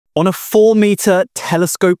On a 4-meter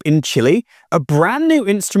telescope in Chile, a brand new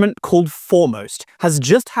instrument called Foremost has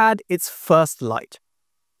just had its first light.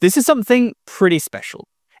 This is something pretty special.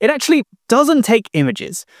 It actually doesn't take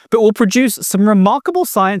images, but will produce some remarkable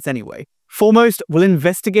science anyway. Foremost will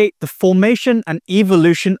investigate the formation and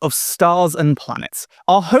evolution of stars and planets,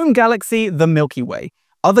 our home galaxy, the Milky Way,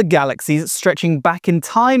 other galaxies stretching back in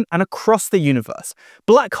time and across the universe,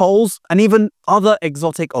 black holes, and even other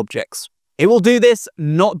exotic objects. It will do this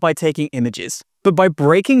not by taking images, but by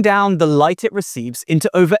breaking down the light it receives into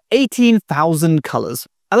over 18,000 colors,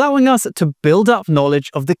 allowing us to build up knowledge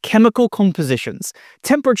of the chemical compositions,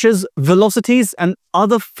 temperatures, velocities, and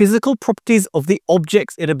other physical properties of the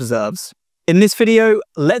objects it observes. In this video,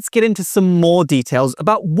 let's get into some more details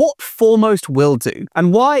about what Foremost will do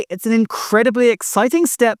and why it's an incredibly exciting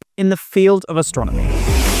step in the field of astronomy.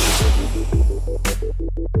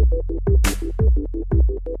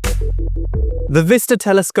 The VISTA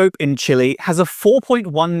telescope in Chile has a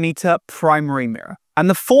 4.1-meter primary mirror, and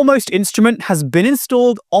the Foremost instrument has been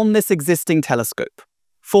installed on this existing telescope.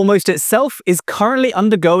 Foremost itself is currently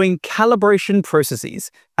undergoing calibration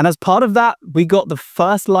processes, and as part of that, we got the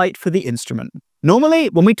first light for the instrument. Normally,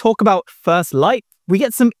 when we talk about first light, we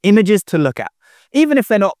get some images to look at, even if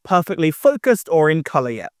they're not perfectly focused or in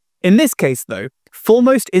color yet. In this case, though,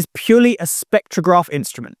 Foremost is purely a spectrograph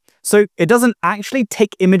instrument, so it doesn't actually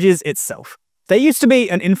take images itself. There used to be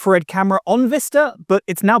an infrared camera on VISTA, but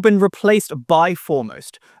it's now been replaced by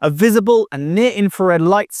Foremost, a visible and near-infrared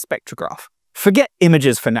light spectrograph. Forget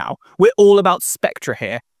images for now, we're all about spectra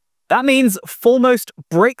here. That means Foremost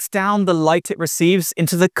breaks down the light it receives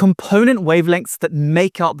into the component wavelengths that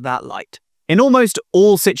make up that light. In almost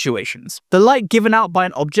all situations, the light given out by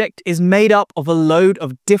an object is made up of a load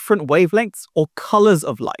of different wavelengths or colors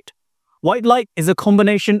of light. White light is a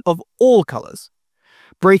combination of all colors.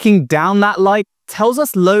 Breaking down that light tells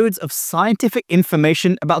us loads of scientific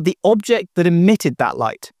information about the object that emitted that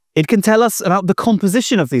light. It can tell us about the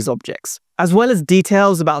composition of these objects, as well as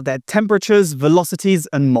details about their temperatures, velocities,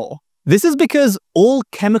 and more. This is because all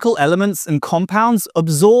chemical elements and compounds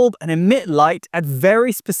absorb and emit light at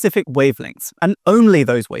very specific wavelengths, and only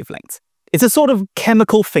those wavelengths. It's a sort of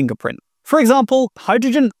chemical fingerprint. For example,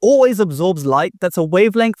 hydrogen always absorbs light that's a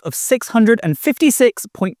wavelength of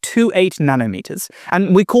 656.28 nanometers,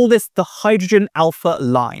 and we call this the hydrogen alpha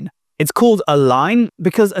line. It's called a line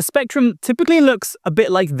because a spectrum typically looks a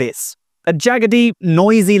bit like this, a jaggedy,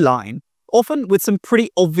 noisy line, often with some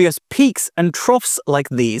pretty obvious peaks and troughs like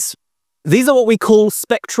these. These are what we call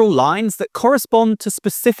spectral lines that correspond to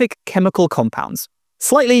specific chemical compounds.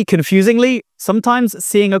 Slightly confusingly, sometimes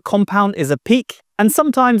seeing a compound is a peak, and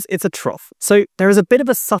sometimes it's a trough, so there is a bit of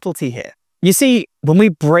a subtlety here. You see, when we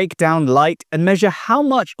break down light and measure how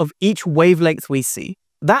much of each wavelength we see,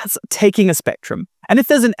 that's taking a spectrum. And if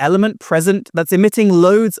there's an element present that's emitting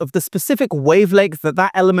loads of the specific wavelength that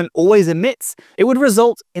that element always emits, it would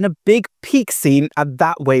result in a big peak seen at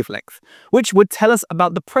that wavelength, which would tell us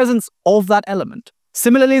about the presence of that element.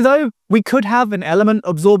 Similarly though, we could have an element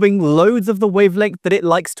absorbing loads of the wavelength that it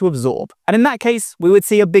likes to absorb, and in that case, we would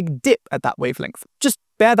see a big dip at that wavelength. Just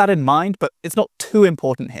bear that in mind, but it's not too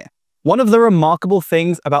important here. One of the remarkable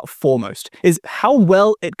things about Foremost is how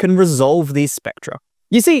well it can resolve these spectra.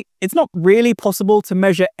 You see, it's not really possible to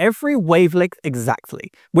measure every wavelength exactly.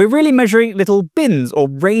 We're really measuring little bins or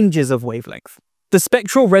ranges of wavelength. The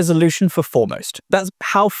spectral resolution for Foremost, that's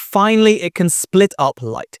how finely it can split up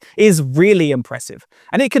light, is really impressive,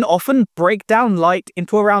 and it can often break down light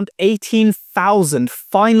into around 18,000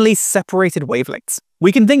 finely separated wavelengths.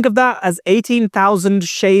 We can think of that as 18,000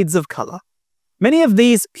 shades of color. Many of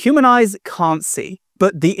these human eyes can't see,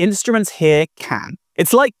 but the instruments here can.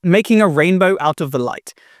 It's like making a rainbow out of the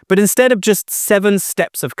light, but instead of just 7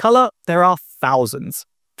 steps of color, there are thousands.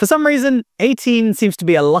 For some reason, 18 seems to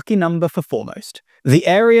be a lucky number for Foremost. The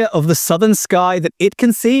area of the southern sky that it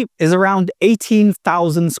can see is around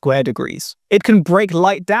 18,000 square degrees. It can break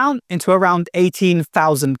light down into around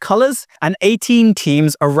 18,000 colors, and 18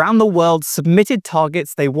 teams around the world submitted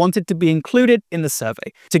targets they wanted to be included in the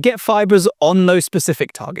survey to get fibers on those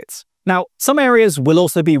specific targets. Now, some areas will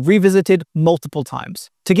also be revisited multiple times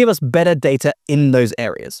to give us better data in those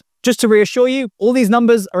areas. Just to reassure you, all these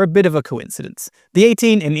numbers are a bit of a coincidence. The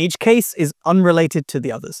 18 in each case is unrelated to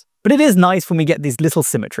the others. But it is nice when we get these little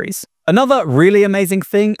symmetries. Another really amazing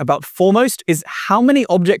thing about Foremost is how many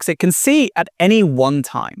objects it can see at any one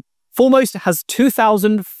time. Foremost has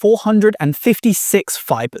 2,456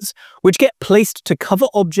 fibers, which get placed to cover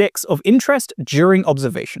objects of interest during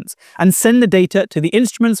observations and send the data to the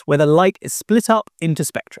instruments where the light is split up into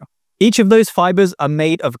spectra. Each of those fibers are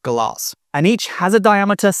made of glass, and each has a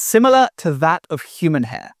diameter similar to that of human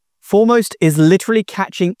hair. Foremost is literally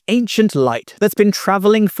catching ancient light that's been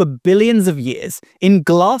traveling for billions of years in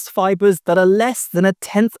glass fibers that are less than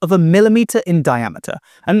 1/10 of a millimeter in diameter.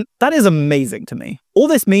 And that is amazing to me. All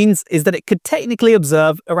this means is that it could technically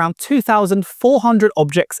observe around 2,400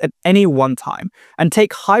 objects at any one time and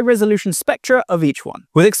take high-resolution spectra of each one,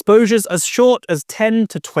 with exposures as short as 10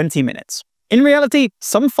 to 20 minutes. In reality,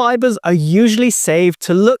 some fibers are usually saved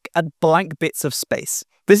to look at blank bits of space.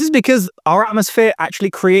 This is because our atmosphere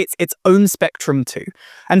actually creates its own spectrum too.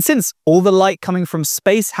 And since all the light coming from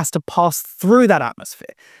space has to pass through that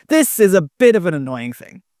atmosphere, this is a bit of an annoying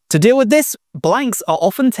thing. To deal with this, blanks are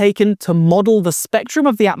often taken to model the spectrum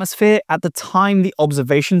of the atmosphere at the time the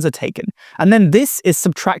observations are taken, and then this is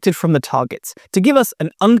subtracted from the targets to give us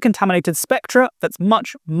an uncontaminated spectra that's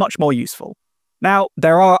much more useful. Now,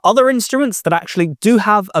 there are other instruments that actually do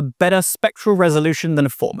have a better spectral resolution than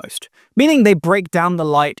Foremost, meaning they break down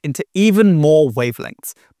the light into even more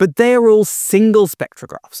wavelengths, but they are all single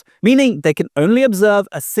spectrographs, meaning they can only observe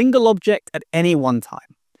a single object at any one time.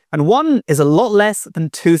 And one is a lot less than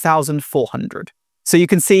 2,400. So you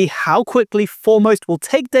can see how quickly Foremost will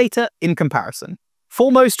take data in comparison.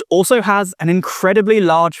 Foremost also has an incredibly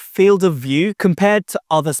large field of view compared to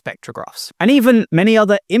other spectrographs, and even many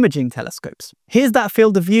other imaging telescopes. Here's that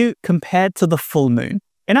field of view compared to the full moon.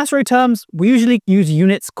 In astro terms, we usually use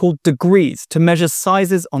units called degrees to measure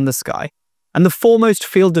sizes on the sky, and the Foremost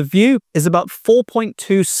field of view is about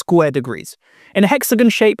 4.2 square degrees, in a hexagon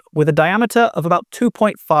shape with a diameter of about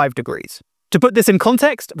 2.5 degrees. To put this in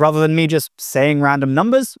context, rather than me just saying random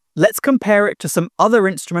numbers, let's compare it to some other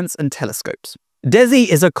instruments and telescopes. DESI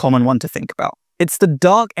is a common one to think about. It's the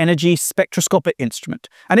dark energy spectroscopic instrument,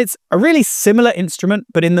 and it's a really similar instrument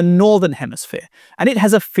but in the northern hemisphere, and it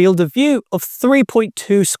has a field of view of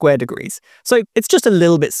 3.2 square degrees, so it's just a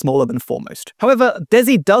little bit smaller than Foremost. However,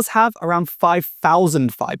 DESI does have around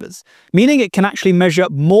 5,000 fibers, meaning it can actually measure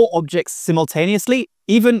more objects simultaneously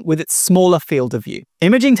even with its smaller field of view.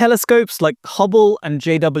 Imaging telescopes like Hubble and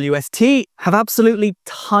JWST have absolutely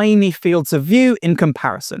tiny fields of view in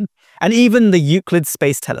comparison, and even the Euclid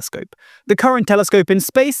Space Telescope, the current telescope in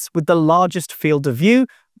space with the largest field of view,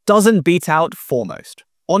 doesn't beat out Foremost.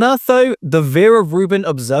 On Earth though, the Vera Rubin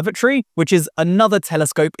Observatory, which is another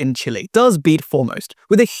telescope in Chile, does beat Foremost,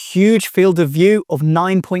 with a huge field of view of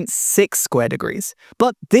 9.6 square degrees.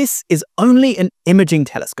 But this is only an imaging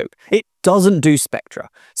telescope. It doesn't do spectra,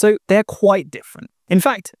 so they're quite different. In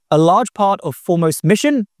fact, a large part of Foremost's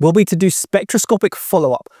mission will be to do spectroscopic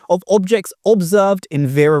follow-up of objects observed in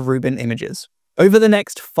Vera Rubin images. Over the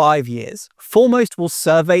next 5 years, Foremost will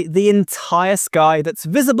survey the entire sky that's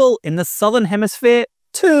visible in the southern hemisphere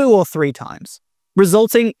 2 or 3 times,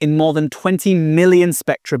 resulting in more than 20 million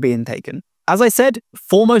spectra being taken. As I said,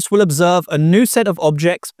 Foremost will observe a new set of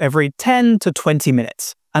objects every 10 to 20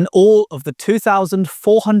 minutes, and all of the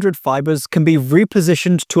 2,400 fibers can be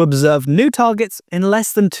repositioned to observe new targets in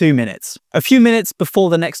less than 2 minutes. A few minutes before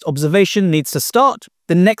the next observation needs to start,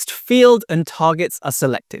 the next field and targets are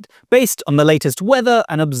selected based on the latest weather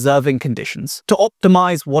and observing conditions to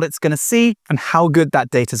optimize what it's going to see and how good that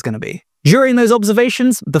data is going to be. During those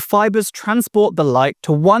observations, the fibers transport the light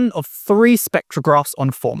to one of 3 spectrographs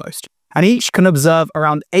on Foremost, and each can observe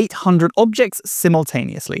around 800 objects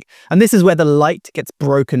simultaneously, and this is where the light gets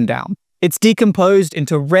broken down. It's decomposed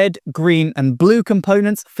into red, green, and blue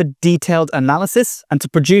components for detailed analysis and to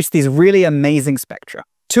produce these really amazing spectra.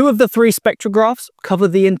 2 of the 3 spectrographs cover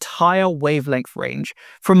the entire wavelength range,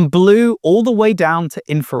 from blue all the way down to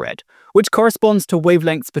infrared, which corresponds to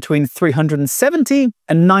wavelengths between 370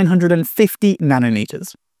 and 950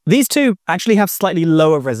 nanometers. These 2 actually have slightly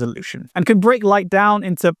lower resolution and can break light down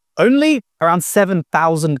into only around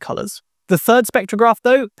 7,000 colors. The 3rd spectrograph,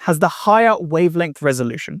 though, has the higher wavelength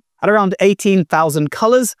resolution at around 18,000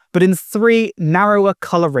 colors, but in 3 narrower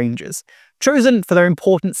color ranges, chosen for their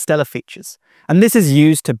important stellar features. And this is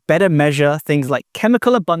used to better measure things like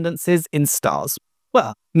chemical abundances in stars.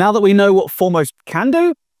 Well, now that we know what Foremost can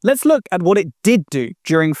do, let's look at what it did do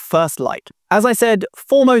during first light. As I said,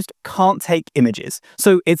 Foremost can't take images,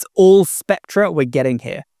 so it's all spectra we're getting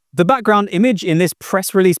here. The background image in this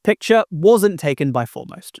press release picture wasn't taken by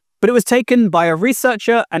Foremost, but it was taken by a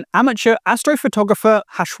researcher and amateur astrophotographer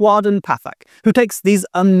Hashwardan Pathak, who takes these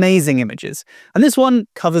amazing images. And this one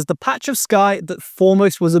covers the patch of sky that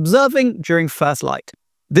Foremost was observing during first light.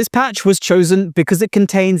 This patch was chosen because it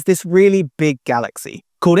contains this really big galaxy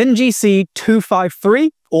called NGC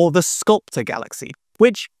 253, or the Sculptor Galaxy,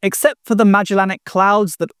 which, except for the Magellanic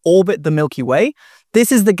Clouds that orbit the Milky Way,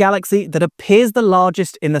 this is the galaxy that appears the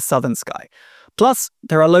largest in the southern sky. Plus,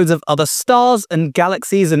 there are loads of other stars and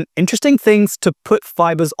galaxies and interesting things to put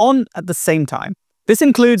fibers on at the same time. This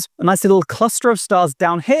includes a nice little cluster of stars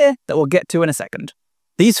down here that we'll get to in a second.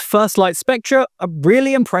 These first light spectra are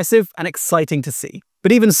really impressive and exciting to see.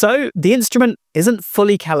 But even so, the instrument isn't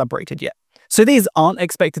fully calibrated yet, so these aren't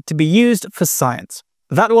expected to be used for science.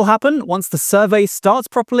 That will happen once the survey starts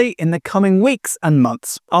properly in the coming weeks and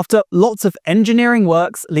months, after lots of engineering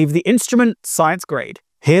works leave the instrument science grade.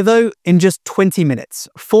 Here though, in just 20 minutes,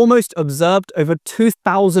 Foremost observed over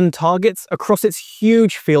 2,000 targets across its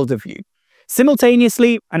huge field of view,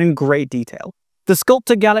 simultaneously and in great detail. The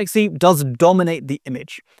Sculptor galaxy does dominate the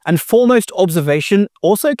image, and Foremost observation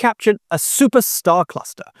also captured a superstar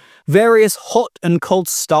cluster, various hot and cold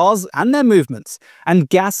stars and their movements, and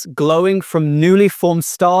gas glowing from newly formed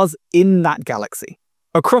stars in that galaxy.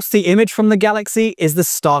 Across the image from the galaxy is the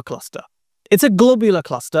star cluster. It's a globular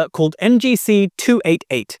cluster called NGC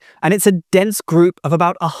 288, and it's a dense group of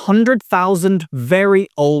about 100,000 very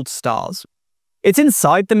old stars. It's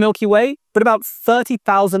inside the Milky Way, but about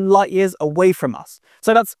 30,000 light-years away from us,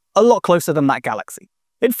 so that's a lot closer than that galaxy.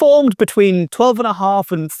 It formed between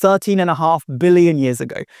 12.5 and 13.5 billion years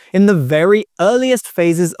ago, in the very earliest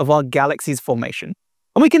phases of our galaxy's formation.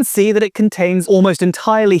 And we can see that it contains almost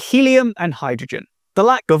entirely helium and hydrogen. The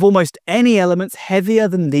lack of almost any elements heavier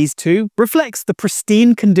than these two reflects the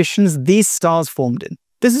pristine conditions these stars formed in.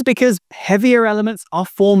 This is because heavier elements are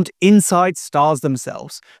formed inside stars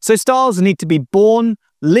themselves. So stars need to be born,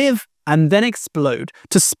 live, and then explode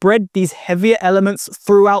to spread these heavier elements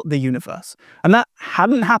throughout the universe. And that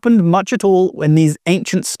hadn't happened much at all when these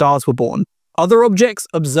ancient stars were born. Other objects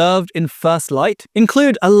observed in first light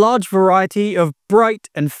include a large variety of bright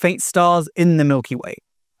and faint stars in the Milky Way,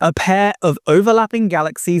 a pair of overlapping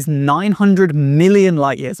galaxies 900 million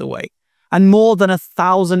light-years away, and more than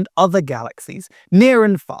 1,000 other galaxies, near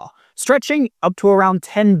and far, stretching up to around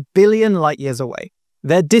 10 billion light-years away.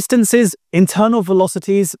 Their distances, internal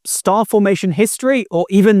velocities, star formation history, or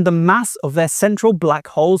even the mass of their central black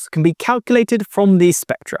holes can be calculated from these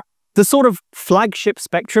spectra. The sort of flagship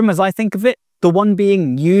spectrum, as I think of it, the one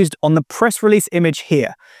being used on the press release image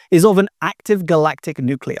here, is of an active galactic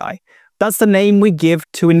nuclei. That's the name we give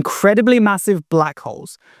to incredibly massive black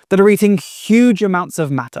holes that are eating huge amounts of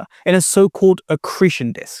matter in a so-called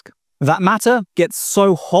accretion disk. That matter gets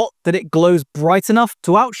so hot that it glows bright enough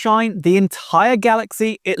to outshine the entire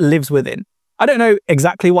galaxy it lives within. I don't know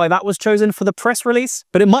exactly why that was chosen for the press release,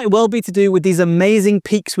 but it might well be to do with these amazing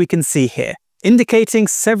peaks we can see here, indicating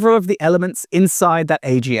several of the elements inside that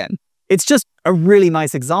AGN. It's just a really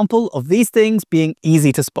nice example of these things being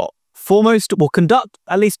easy to spot. Foremost will conduct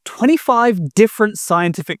at least 25 different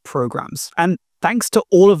scientific programs, and thanks to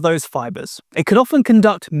all of those fibers, it can often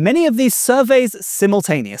conduct many of these surveys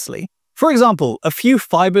simultaneously. For example, a few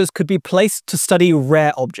fibers could be placed to study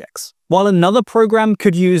rare objects, while another program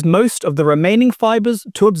could use most of the remaining fibers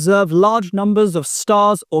to observe large numbers of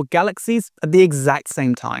stars or galaxies at the exact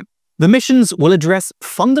same time. The missions will address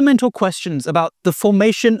fundamental questions about the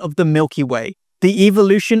formation of the Milky Way, the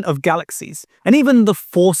evolution of galaxies, and even the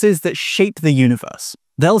forces that shape the universe.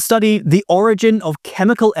 They'll study the origin of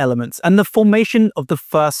chemical elements and the formation of the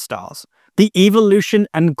first stars, the evolution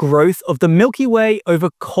and growth of the Milky Way over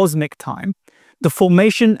cosmic time, the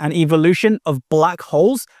formation and evolution of black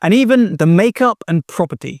holes, and even the makeup and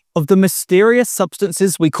property of the mysterious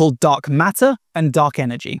substances we call dark matter and dark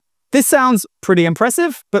energy. This sounds pretty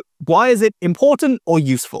impressive, but why is it important or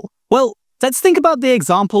useful? Well, let's think about the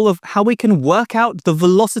example of how we can work out the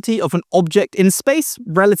velocity of an object in space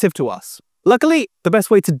relative to us. Luckily, the best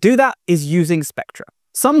way to do that is using spectra.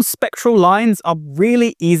 Some spectral lines are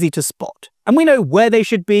really easy to spot, and we know where they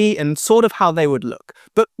should be and sort of how they would look,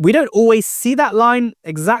 but we don't always see that line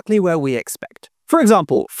exactly where we expect. For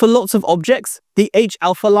example, for lots of objects, the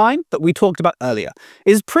H-alpha line that we talked about earlier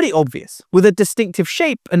is pretty obvious, with a distinctive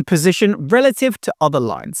shape and position relative to other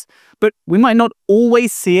lines. But we might not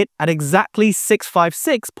always see it at exactly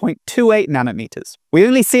 656.28 nanometers. We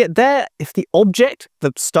only see it there if the object,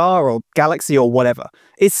 the star or galaxy or whatever,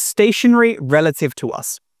 is stationary relative to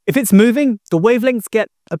us. If it's moving, the wavelengths get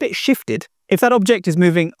a bit shifted. If that object is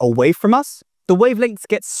moving away from us, the wavelengths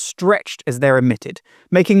get stretched as they're emitted,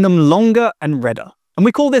 making them longer and redder. And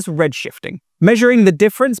we call this redshifting. Measuring the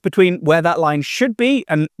difference between where that line should be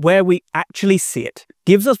and where we actually see it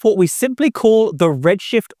gives us what we simply call the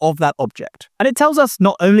redshift of that object. And it tells us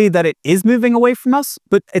not only that it is moving away from us,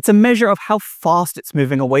 but it's a measure of how fast it's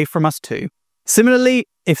moving away from us too. Similarly,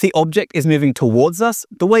 if the object is moving towards us,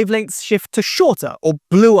 the wavelengths shift to shorter or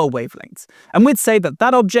bluer wavelengths, and we'd say that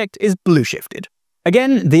that object is blue shifted.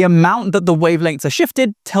 Again, the amount that the wavelengths are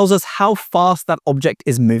shifted tells us how fast that object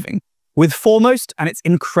is moving. With Foremost and its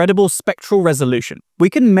incredible spectral resolution, we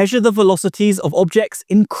can measure the velocities of objects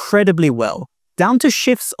incredibly well. down to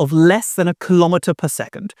shifts of less than a kilometer per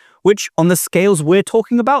second, which on the scales we're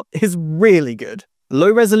talking about is really good.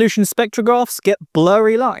 Low-resolution spectrographs get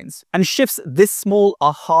blurry lines, and shifts this small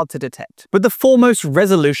are hard to detect. But the foremost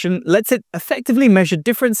resolution lets it effectively measure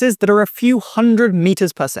differences that are a few hundred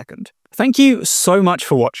meters per second. Thank you so much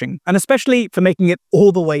for watching, and especially for making it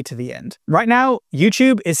all the way to the end. Right now,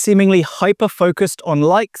 YouTube is seemingly hyper-focused on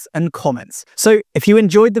likes and comments. So if you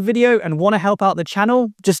enjoyed the video and want to help out the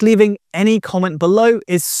channel, just leaving any comment below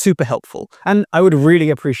is super helpful, and I would really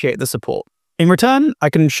appreciate the support. In return,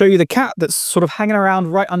 I can show you the cat that's sort of hanging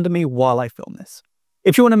around right under me while I film this.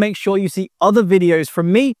 If you want to make sure you see other videos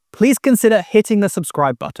from me, please consider hitting the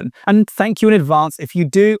subscribe button, and thank you in advance if you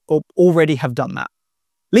do or already have done that.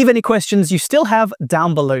 Leave any questions you still have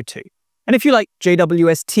down below too. And if you like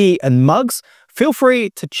JWST and mugs, feel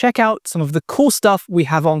free to check out some of the cool stuff we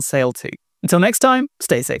have on sale too. Until next time,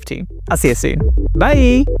 stay safe team. I'll see you soon.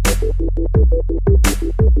 Bye!